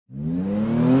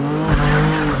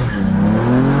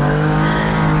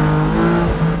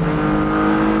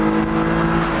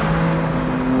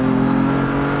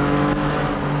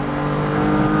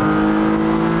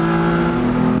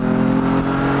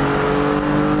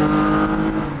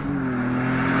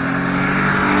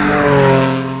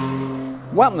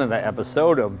Welcome to the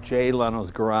episode of Jay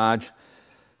Leno's Garage.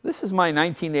 This is my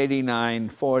 1989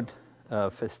 Ford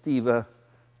Festiva.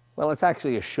 Well, it's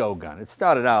actually a Shogun. It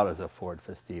started out as a Ford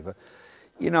Festiva.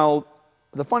 You know,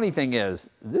 the funny thing is,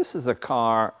 this is a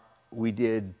car we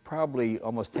did probably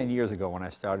almost 10 years ago when I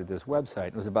started this website.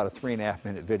 It was about a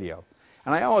 3.5-minute video.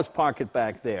 And I always park it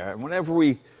back there. And whenever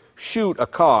we shoot a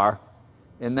car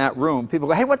in that room, people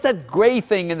go, hey, what's that gray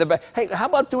thing in the back? Hey, how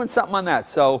about doing something on that?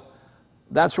 So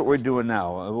that's what we're doing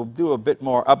now. We'll do a bit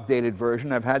more updated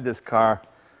version. I've had this car,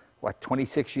 what,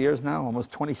 26 years now?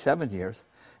 Almost 27 years.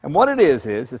 And what it is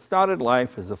it started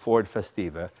life as a Ford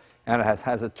Festiva, and it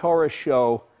has a Taurus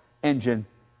SHO engine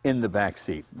in the back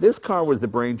seat. This car was the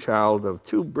brainchild of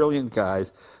two brilliant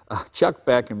guys, Chuck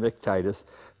Beck and Titus.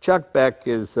 Chuck Beck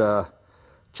is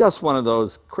just one of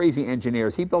those crazy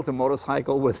engineers. He built a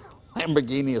motorcycle with a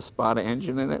Lamborghini Spyder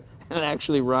engine in it, and it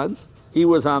actually runs. He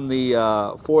was on the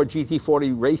Ford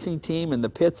GT40 racing team in the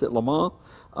pits at Le Mans.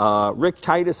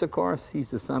 Titus, of course, he's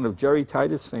the son of Jerry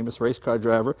Titus, famous race car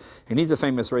driver, and he's a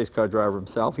famous race car driver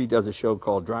himself. He does a show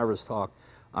called Driver's Talk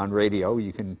on radio.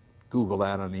 You can Google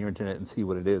that on the internet and see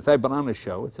what it is. I've been on the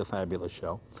show. It's a fabulous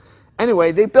show.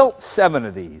 Anyway, they built 7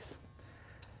 of these.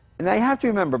 And I have to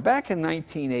remember, back in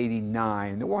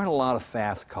 1989, there weren't a lot of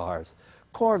fast cars.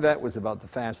 Corvette was about the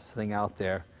fastest thing out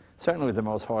there, certainly with the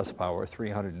most horsepower,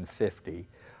 350.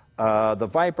 The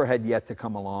Viper had yet to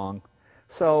come along.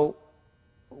 So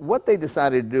what they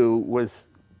decided to do was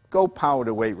go power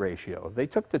to weight ratio. They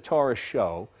took the Taurus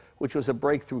SHO, which was a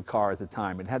breakthrough car at the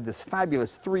time. It had this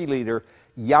fabulous 3-liter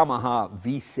Yamaha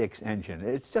V6 engine.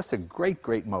 It's just a great,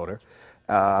 great motor.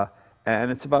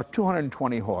 And it's about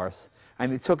 220 horse.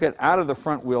 And they took it out of the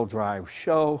front-wheel drive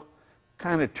SHO,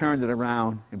 kind of turned it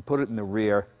around and put it in the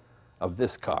rear of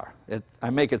this car. I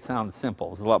make it sound simple.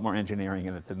 There's a lot more engineering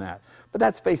in it than that. But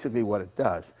that's basically what it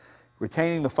does.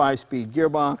 Retaining the 5-speed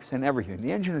gearbox and everything.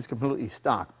 The engine is completely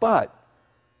stock, but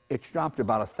it's dropped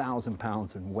about 1,000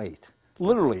 pounds in weight.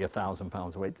 Literally 1,000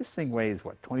 pounds of weight. This thing weighs,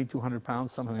 what, 2,200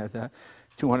 pounds, something like that?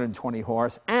 220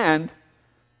 horse. And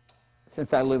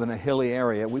since I live in a hilly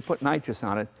area, we put nitrous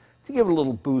on it to give it a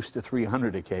little boost to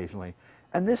 300 occasionally.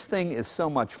 And this thing is so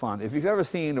much fun. If you've ever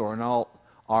seen a Renault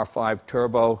R5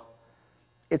 Turbo,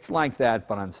 it's like that,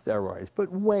 but on steroids, but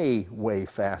way, way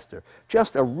faster.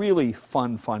 Just a really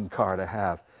fun car to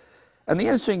have. And the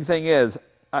interesting thing is,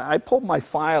 I pulled my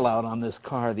file out on this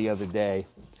car the other day,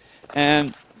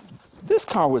 and this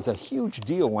car was a huge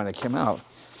deal when it came out.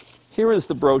 Here is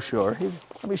the brochure.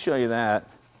 Let me show you that.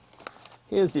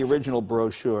 Here's the original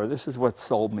brochure. This is what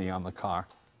sold me on the car.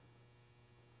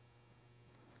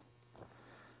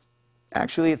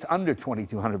 Actually, it's under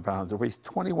 2,200 pounds. It weighs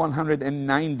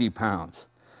 2,190 pounds.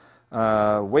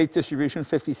 Weight distribution,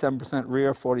 57%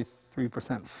 rear,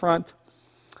 43% front.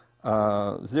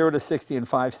 0 to 60 in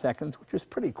 5 seconds, which was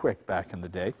pretty quick back in the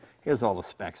day. Here's all the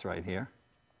specs right here.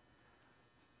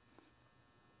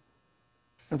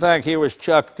 In fact, here was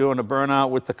Chuck doing a burnout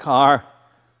with the car.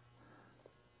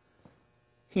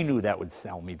 He knew that would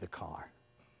sell me the car.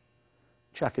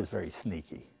 Chuck is very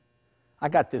sneaky. I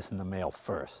got this in the mail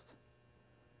first.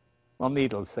 Well,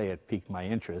 needless to say, it piqued my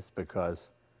interest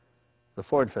because the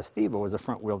Ford Festiva was a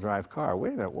front-wheel drive car.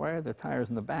 Wait a minute, why are the tires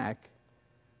in the back?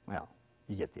 Well,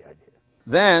 you get the idea.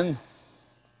 Then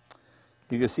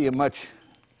you can see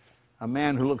a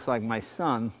man who looks like my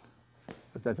son,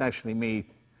 but that's actually me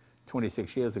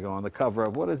 26 years ago on the cover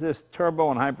of, what is this, Turbo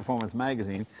and High Performance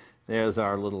magazine. There's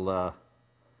our little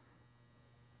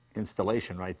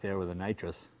installation right there with the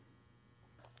nitrous.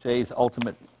 Jay's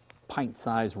ultimate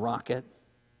pint-sized rocket.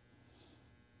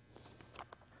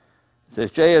 It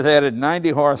says, Jay has added 90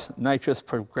 horse nitrous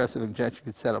progressive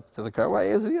injection setup to the car. Well,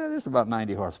 there's about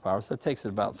 90 horsepower, so it takes it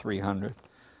about 300.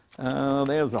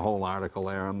 There's a whole article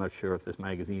there. I'm not sure if this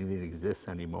magazine even exists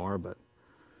anymore, but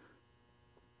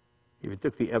if you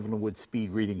took the Evanwood speed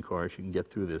reading course, you can get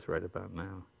through this right about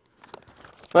now.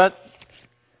 But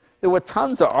there were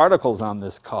tons of articles on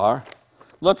this car.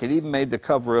 Look, it even made the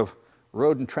cover of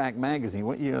Road and Track magazine.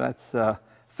 What year? That's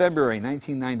February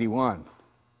 1991.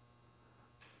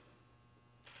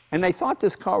 And they thought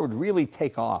this car would really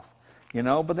take off, you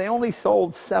know, but they only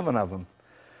sold 7 of them.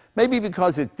 Maybe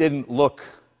because it didn't look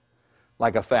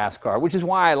like a fast car, which is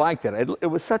why I liked it. It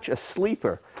was such a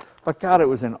sleeper. But God, it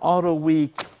was in Auto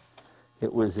Week.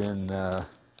 It was in,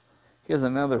 here's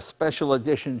another special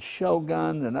edition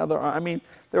Shogun, I mean,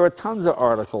 there are tons of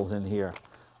articles in here.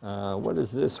 What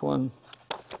is this one?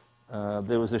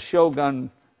 There was a Shogun,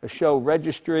 a SHO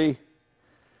registry.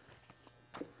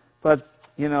 But,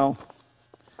 you know,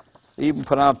 they even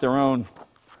put out their own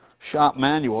shop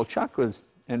manual. Chuck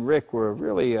and Rick were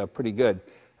really pretty good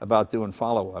about doing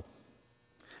follow-up.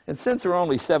 And since there are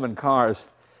only 7 cars,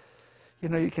 you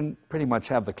know, you can pretty much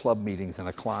have the club meetings in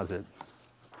a closet.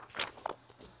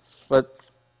 But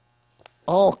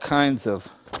all kinds of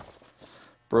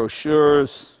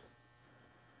brochures.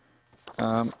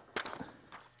 It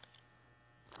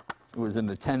was in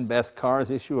the 10 Best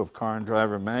Cars issue of Car and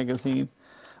Driver magazine.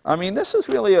 I mean, this was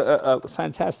really a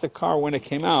fantastic car when it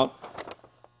came out.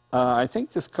 I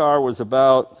think this car was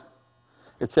about,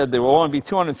 it said there will only be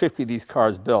 250 of these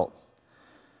cars built.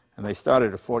 And they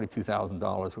started at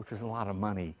 $42,000, which was a lot of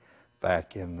money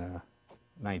back in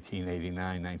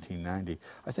 1989, 1990.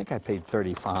 I think I paid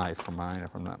 $35 for mine,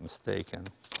 if I'm not mistaken.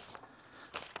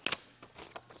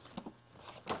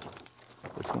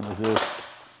 Which one is this?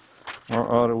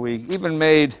 More Auto Week. Even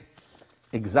made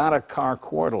Exotic Car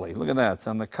Quarterly. Look at that. It's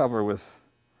on the cover with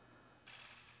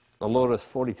the Lotus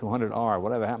 4200R.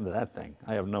 Whatever happened to that thing?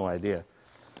 I have no idea.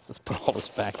 Let's put all this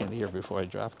back in here before I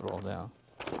drop it all down.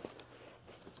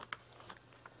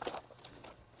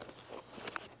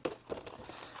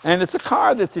 And it's a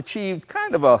car that's achieved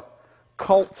kind of a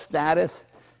cult status.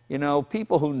 You know,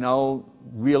 people who know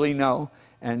really know.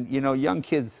 And, you know, young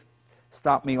kids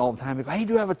stop me all the time and go, hey,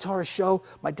 do you have a Taurus show?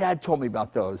 My dad told me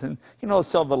about those. And, you know,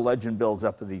 so the legend builds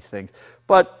up of these things.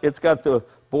 But it's got the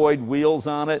Boyd wheels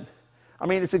on it. I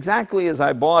mean, it's exactly as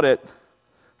I bought it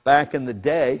back in the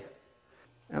day.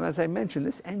 And as I mentioned,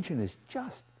 this engine is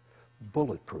just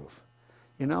bulletproof.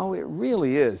 You know, it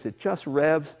really is. It just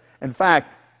revs. In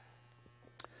fact,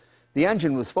 the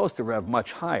engine was supposed to rev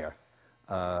much higher.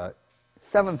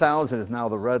 7,000 is now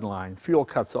the red line. Fuel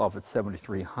cuts off at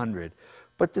 7,300.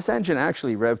 But this engine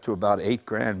actually revved to about 8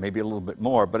 grand, maybe a little bit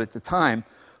more. But at the time,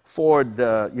 Ford,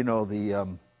 you know,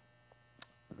 the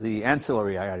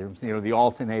ancillary items, you know, the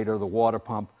alternator, the water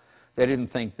pump, they didn't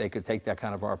think they could take that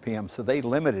kind of RPM, so they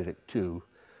limited it to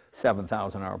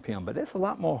 7,000 RPM. But there's a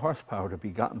lot more horsepower to be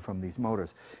gotten from these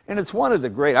motors. And it's one of the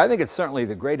great, I think it's certainly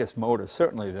the greatest motor,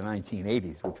 certainly the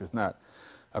 1980s, which was not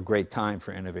a great time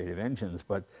for innovative engines,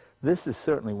 but this is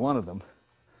certainly one of them.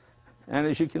 And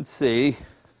as you can see,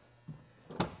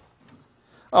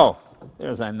 oh,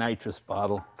 there's our nitrous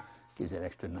bottle. Gives it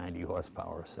extra 90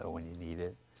 horsepower or so when you need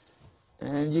it.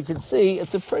 And you can see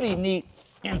it's a pretty neat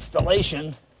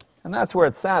installation. And that's where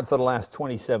it's sat for the last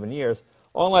 27 years.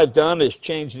 All I've done is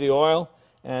change the oil.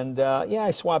 And yeah,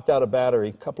 I swapped out a battery,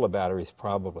 a couple of batteries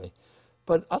probably.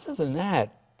 But other than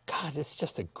that, God, it's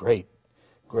just a great,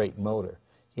 great motor,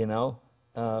 you know.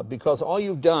 Because all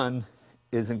you've done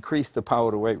is increase the power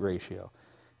to weight ratio.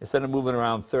 Instead of moving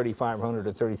around 3,500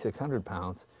 or 3,600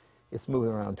 pounds, it's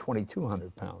moving around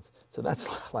 2,200 pounds. So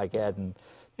that's like adding,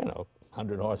 you know,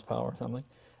 100 horsepower or something.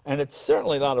 And it's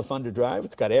certainly a lot of fun to drive.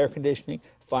 It's got air conditioning,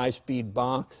 5-speed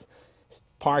box,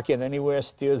 park it anywhere,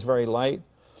 steers very light.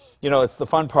 You know, it's the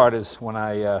fun part is when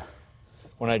I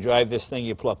drive this thing,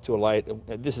 you pull up to a light.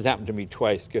 This has happened to me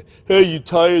twice. Hey, your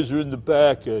tires are in the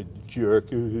back,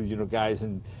 jerk. You know, guys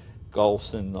in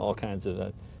Golfs and all kinds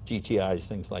of GTIs,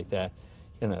 things like that.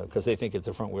 You know, because they think it's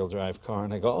a front-wheel drive car,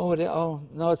 and I go, oh,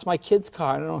 no, it's my kid's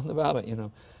car. I don't know nothing about it, you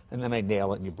know. And then I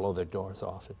nail it, and you blow their doors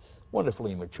off. It's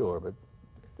wonderfully immature, but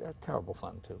terrible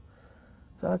fun too.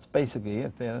 So that's basically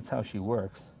it there. That's how she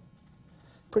works.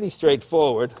 Pretty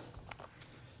straightforward.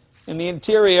 In the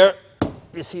interior,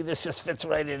 you see this just fits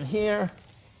right in here.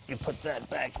 You put that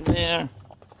back there.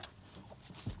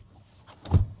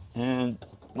 And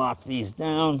lock these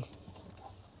down.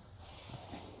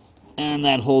 And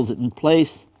that holds it in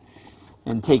place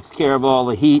and takes care of all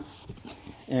the heat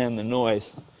and the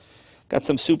noise. Got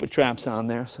some super traps on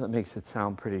there, so it makes it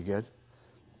sound pretty good.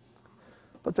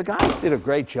 But the guys did a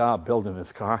great job building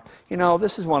this car. You know,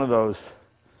 this is one of those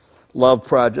love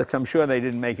projects. I'm sure they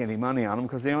didn't make any money on them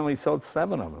because they only sold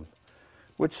 7 of them,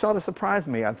 which sort of surprised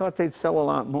me. I thought they'd sell a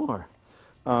lot more.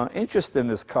 Interest in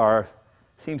this car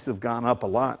seems to have gone up a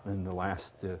lot in the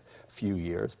last few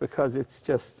years because it's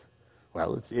just,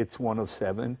 well, it's one of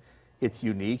 7. It's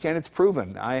unique, and it's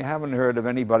proven. I haven't heard of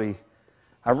anybody.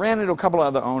 I ran into a couple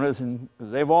other owners, and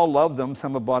they've all loved them.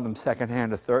 Some have bought them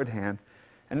secondhand or third-hand,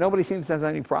 and nobody seems to have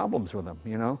any problems with them,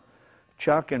 you know.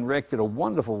 Chuck and Rick did a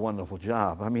wonderful, wonderful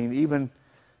job. I mean, even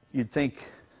you'd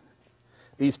think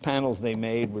these panels they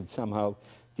made would somehow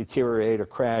deteriorate or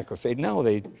crack or fade. No,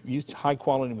 they used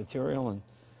high-quality material,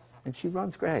 and she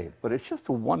runs great. But it's just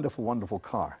a wonderful, wonderful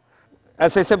car.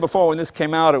 As I said before, when this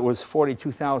came out, it was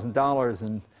 $42,000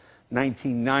 in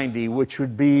 1990, which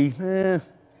would be,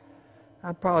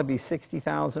 I'd probably be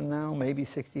 $60,000 now, maybe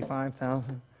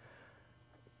 $65,000.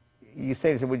 You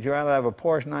say, would you rather have a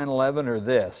Porsche 911 or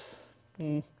this?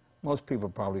 Most people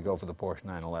probably go for the Porsche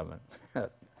 911.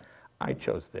 I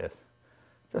chose this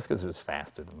just because it was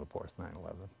faster than the Porsche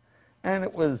 911. And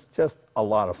it was just a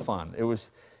lot of fun. It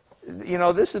was, you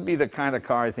know, this would be the kind of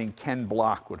car I think Ken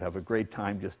Block would have a great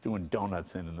time just doing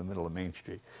donuts in the middle of Main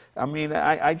Street. I mean,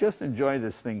 I just enjoy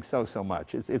this thing so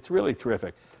much. It's really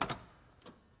terrific.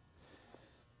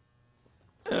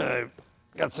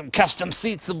 Got some custom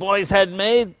seats the boys had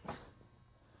made.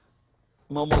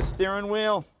 Momo steering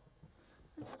wheel.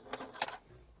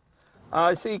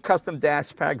 I see custom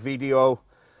dash pack VDO.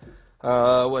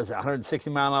 Was it 160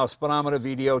 mile an hour speedometer,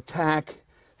 VDO tack.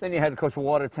 Then you had, of course,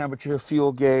 water temperature,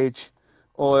 fuel gauge,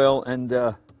 oil, and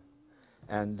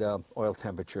oil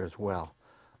temperature as well.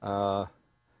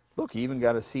 Look, you even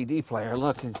got a CD player.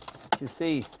 Look, you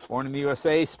see, Born in the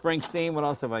USA, Springsteen. What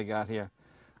else have I got here?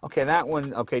 Okay, that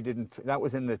one. Okay, that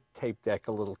was in the tape deck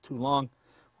a little too long.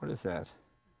 What is that?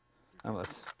 Oh,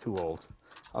 that's too old.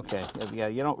 Okay, yeah,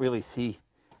 you don't really see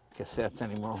cassettes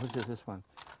anymore. Which is this one?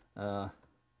 Oh,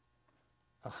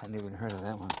 I never even heard of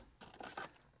that one.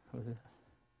 What was this?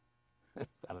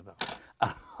 I don't know.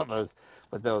 I don't know those,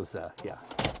 but those, yeah.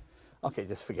 Okay,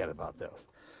 just forget about those.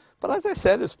 But as I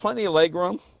said, there's plenty of leg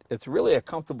room. It's really a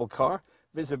comfortable car.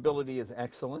 Visibility is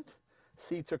excellent.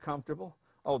 Seats are comfortable.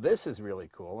 Oh, this is really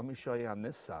cool. Let me show you on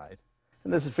this side.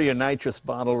 And this is for your nitrous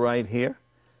bottle right here.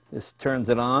 This turns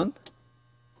it on.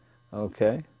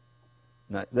 Okay.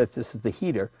 Now, this is the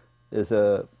heater. There's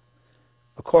a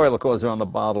coil that goes around the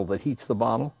bottle that heats the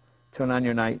bottle. Turn on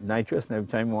your nitrous, and every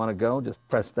time you want to go, just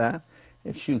press that.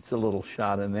 It shoots a little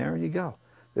shot in there, and you go.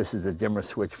 This is the dimmer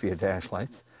switch for your dash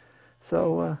lights.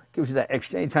 So gives you that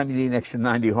extra, anytime you need an extra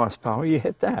 90 horsepower, you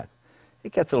hit that.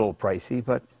 It gets a little pricey,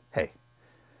 but hey,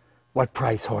 what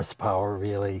price horsepower,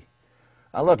 really?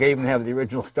 Look, I even have the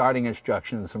original starting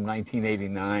instructions from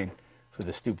 1989 for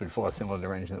the stupid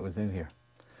four-cylinder engine that was in here.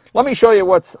 Let me show you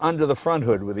what's under the front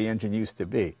hood where the engine used to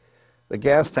be. The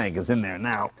gas tank is in there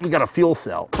now. We got a fuel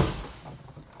cell.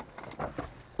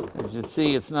 As you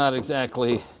see, it's not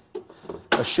exactly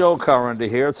a show car under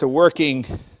here. It's a working,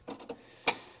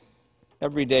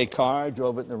 everyday car. I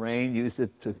drove it in the rain, used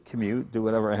it to commute, do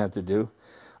whatever I had to do.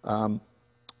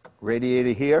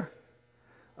 Radiator here.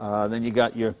 Then you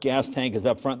got your gas tank is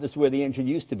up front. This is where the engine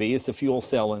used to be. It's a fuel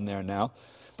cell in there now.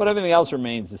 But everything else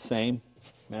remains the same.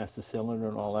 Master cylinder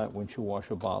and all that, windshield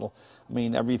washer bottle. I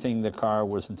mean, everything the car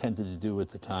was intended to do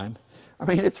at the time. I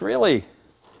mean, it's really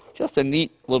just a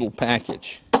neat little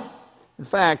package. In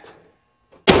fact,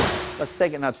 let's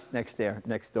take it up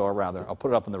next door rather. I'll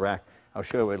put it up in the rack. I'll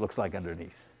show you what it looks like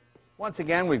underneath. Once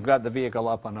again, we've got the vehicle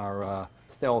up on our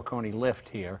Stelcone lift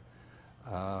here.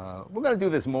 We're going to do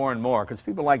this more and more because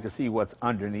people like to see what's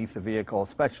underneath the vehicle,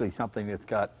 especially something that's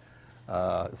got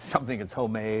something that's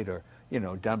homemade or, you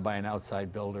know, done by an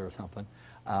outside builder or something.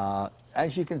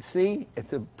 As you can see,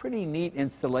 it's a pretty neat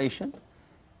installation.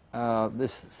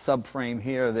 This subframe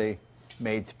here they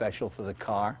made special for the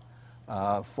car.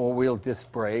 Four-wheel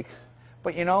disc brakes.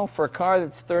 But you know, for a car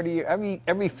that's 30 years,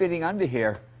 every fitting under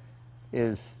here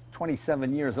is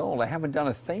 27 years old. I haven't done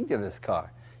a thing to this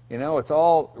car. You know, it's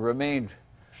all remained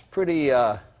pretty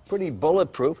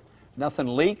bulletproof. Nothing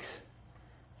leaks.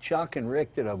 Chuck and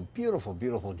Rick did a beautiful,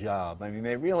 beautiful job. I mean,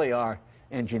 they really are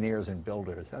engineers and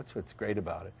builders. That's what's great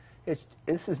about it.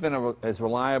 This has been as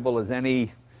reliable as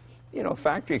any, you know,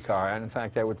 factory car, and in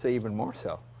fact, I would say even more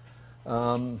so.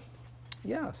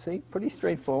 Yeah, see, pretty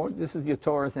straightforward. This is your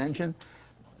Taurus engine.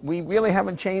 We really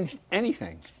haven't changed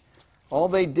anything. All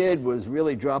they did was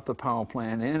really drop the power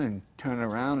plant in and turn it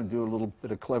around and do a little bit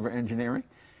of clever engineering.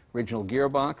 Original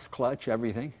gearbox, clutch,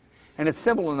 everything. And it's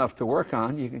simple enough to work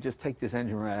on. You can just take this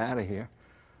engine right out of here.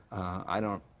 I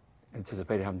don't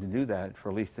anticipate having to do that for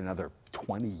at least another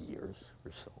 20 years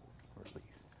or so, or at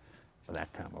least. By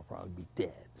that time, I'll probably be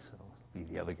dead, so it'll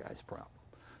be the other guy's problem.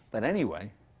 But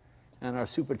anyway, and our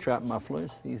Super Trap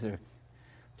mufflers, these are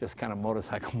just kind of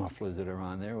motorcycle mufflers that are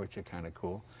on there, which are kind of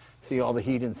cool. See all the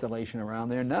heat insulation around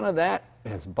there? None of that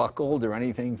has buckled or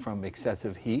anything from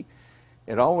excessive heat.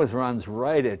 It always runs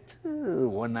right at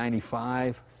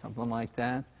 195, something like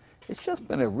that. It's just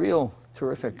been a real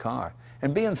terrific car.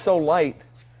 And being so light,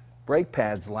 brake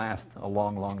pads last a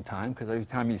long, long time, because every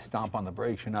time you stomp on the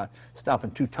brakes, you're not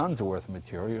stopping 2 tons worth of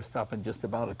material, you're stopping just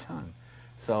about a ton.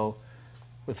 So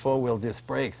with four-wheel disc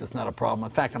brakes, it's not a problem.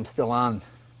 In fact, I'm still on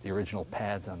the original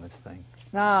pads on this thing.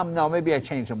 No, maybe I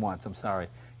changed them once, I'm sorry.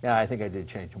 Yeah, I think I did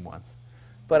change them once.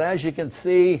 But as you can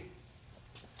see,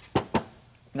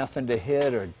 nothing to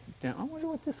hit or, I wonder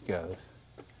what this goes.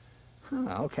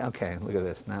 Okay, look at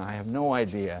this. Now I have no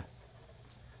idea.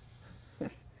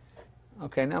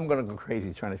 Okay, now I'm going to go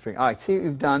crazy trying to figure. All right, see what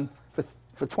you've done.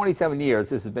 For 27 years,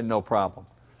 this has been no problem.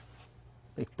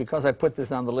 Because I put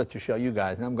this on the lift to show you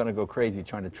guys, and I'm going to go crazy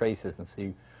trying to trace this and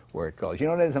see where it goes. You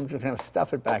know what it is? I'm just going to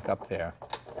stuff it back up there. I'm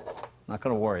not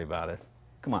going to worry about it.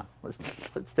 Come on, let's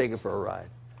take it for a ride.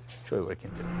 Show you what it can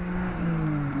do.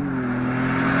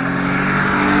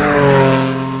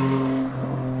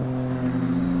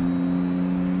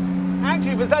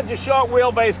 Actually, for such a short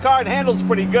wheelbase car, it handles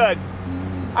pretty good.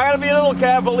 I got to be a little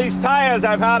careful. These tires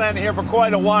I've had on here for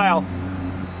quite a while.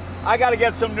 I got to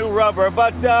get some new rubber,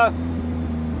 but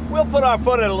we'll put our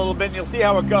foot in a little bit and you'll see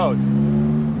how it goes.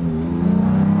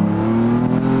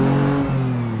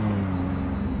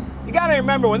 You got to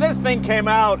remember, when this thing came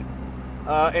out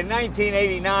in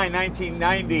 1989,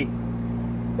 1990,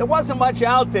 there wasn't much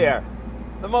out there.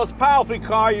 The most powerful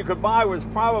car you could buy was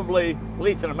probably, at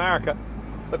least in America,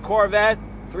 the Corvette,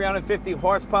 350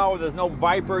 horsepower. There's no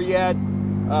Viper yet.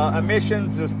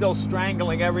 Emissions are still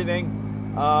strangling everything.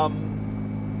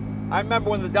 I remember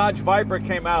when the Dodge Viper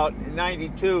came out in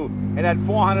 '92, it had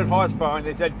 400 horsepower, and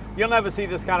they said, you'll never see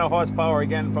this kind of horsepower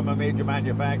again from a major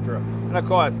manufacturer. And of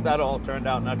course, that all turned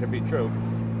out not to be true.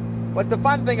 But the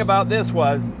fun thing about this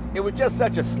was, it was just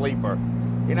such a sleeper.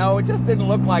 You know, it just didn't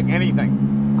look like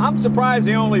anything. I'm surprised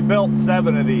they only built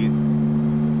 7 of these.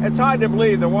 It's hard to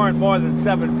believe there weren't more than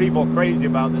 7 people crazy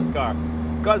about this car.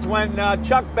 Because when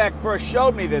Chuck Beck first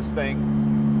showed me this thing,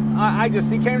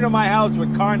 he came to my house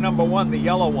with car number 1, the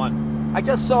yellow one. I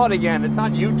just saw it again. It's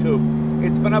on YouTube.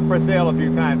 It's been up for sale a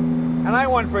few times. And I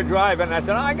went for a drive and I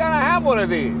said, I gotta have one of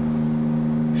these.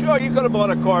 Sure, you could have bought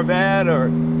a Corvette or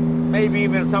maybe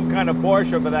even some kind of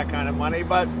Porsche for that kind of money,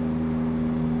 but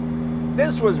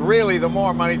this was really the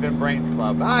more money than brains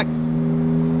club. I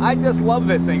just love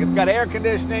this thing. It's got air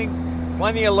conditioning,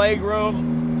 plenty of leg room,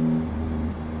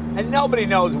 and nobody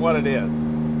knows what it is.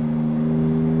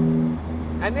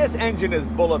 And this engine is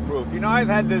bulletproof. You know, I've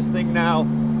had this thing now,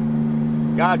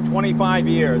 God, 25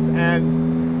 years,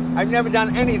 and I've never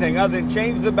done anything other than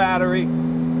change the battery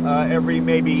every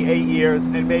maybe 8 years,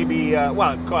 and maybe,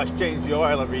 well, of course, change the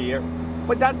oil every year.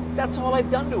 But that's all I've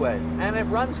done to it, and it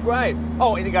runs great.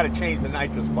 Oh, and you got to change the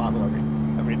nitrous bottle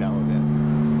every now and then.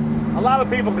 A lot of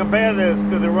people compare this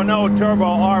to the Renault Turbo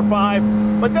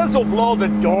R5, but this will blow the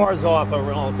doors off a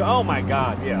Renault. Oh my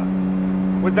God, yeah.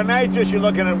 With the nitrous, you're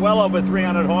looking at well over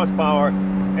 300 horsepower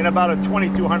in about a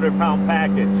 2,200 pound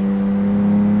package. I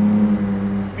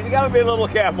mean, you got to be a little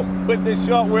careful with this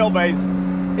short wheelbase.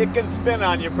 It can spin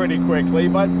on you pretty quickly,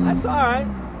 but that's all right.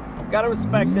 Got to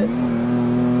respect it.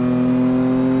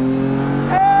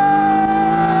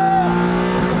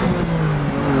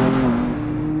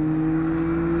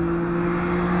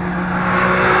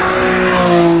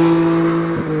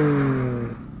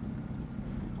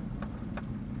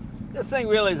 This thing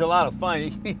really is a lot of fun.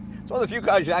 It's one of the few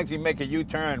cars you actually make a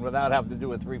U-turn without having to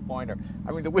do a 3-pointer.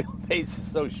 I mean, the wheelbase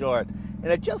is so short,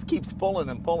 and it just keeps pulling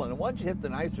and pulling. And once you hit the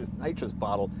nitrous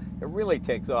bottle, it really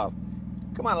takes off.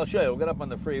 Come on, I'll show you. We'll get up on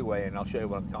the freeway, and I'll show you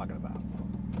what I'm talking about.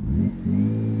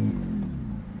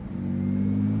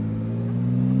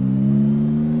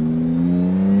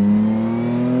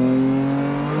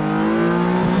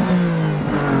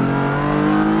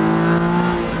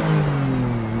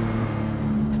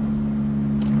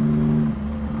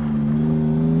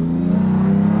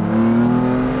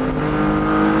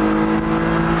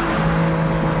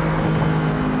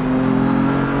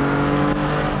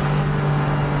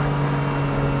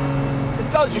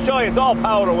 To show you, it's all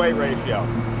power to weight ratio.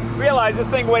 Realize this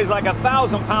thing weighs like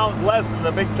 1,000 pounds less than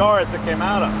the big Taurus it came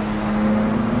out of.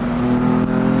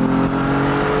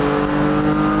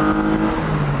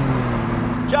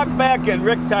 Chuck Beck and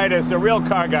Rick Titus are real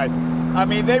car guys. I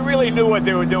mean, they really knew what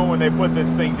they were doing when they put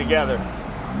this thing together.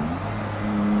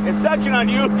 It's such an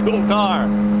unusual car.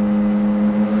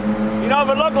 You know, if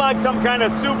it looked like some kind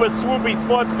of super swoopy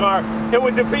sports car, it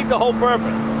would defeat the whole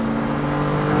purpose.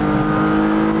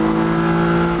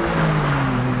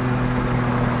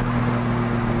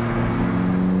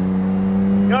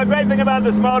 You know, the great thing about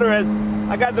this motor is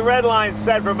I got the red line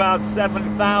set for about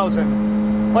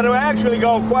 7,000, but it will actually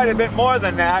go quite a bit more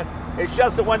than that. It's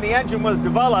just that when the engine was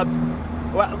developed,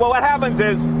 well, what happens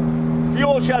is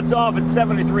fuel shuts off at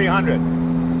 7,300.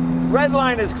 Red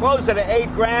line is closer to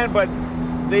 8 grand, but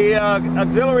the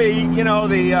auxiliary, you know,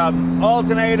 the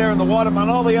alternator and the water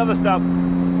pump, all the other stuff,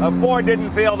 Ford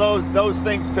didn't feel those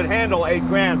things could handle 8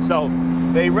 grand, so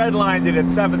they redlined it at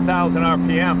 7,000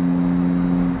 RPM.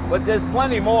 But there's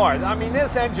plenty more. I mean,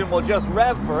 this engine will just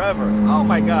rev forever. Oh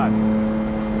my God.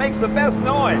 It makes the best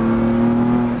noise.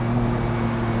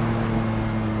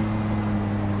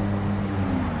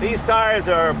 These tires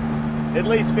are at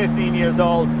least 15 years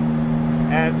old.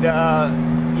 And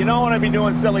you don't want to be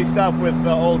doing silly stuff with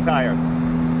old tires.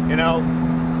 You know,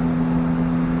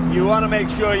 you want to make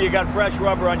sure you got fresh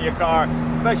rubber on your car.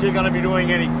 especially going to be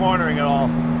doing any cornering at all,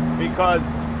 because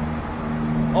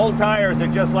old tires are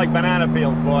just like banana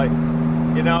peels, boy.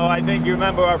 You know, I think you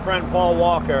remember our friend Paul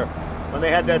Walker, when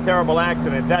they had that terrible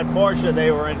accident. That Porsche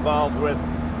they were involved with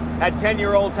had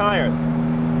 10-year-old tires.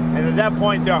 And at that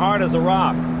point, they're hard as a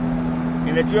rock.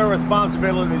 And it's your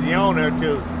responsibility as the owner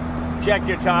to check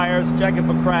your tires, check it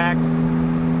for cracks.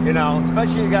 You know,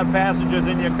 especially if you got passengers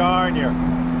in your car and you're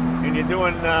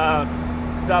doing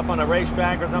stuff on a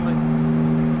racetrack or something.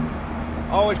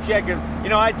 Always check it. You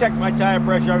know, I check my tire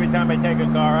pressure every time I take a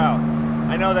car out.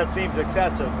 I know that seems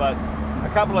excessive, but a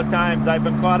couple of times I've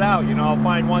been caught out. You know, I'll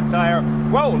find one tire,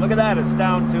 whoa, look at that, it's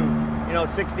down to, you know,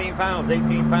 16 pounds,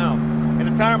 18 pounds. And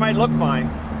the tire might look fine.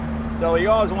 So you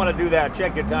always want to do that,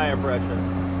 check your tire pressure.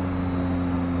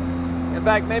 In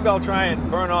fact, maybe I'll try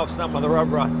and burn off some of the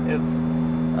rubber on this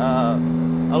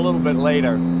a little bit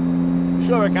later.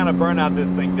 Show what kind of burnout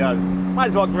this thing does. Might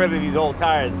as well get rid of these old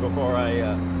tires before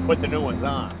I put the new ones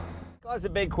on. Because the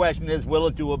big question is, will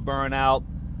it do a burnout?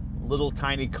 Little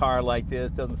tiny car like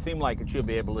this doesn't seem like it should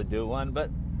be able to do one, but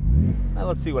well,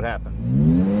 let's see what happens.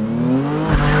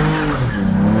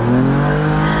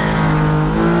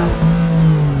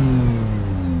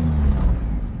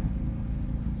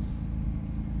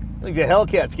 I think the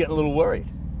Hellcat's getting a little worried.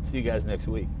 See you guys next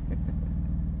week.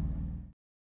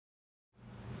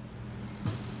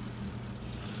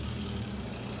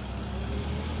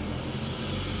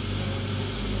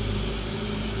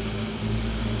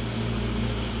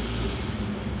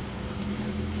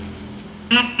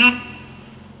 Mm-hmm.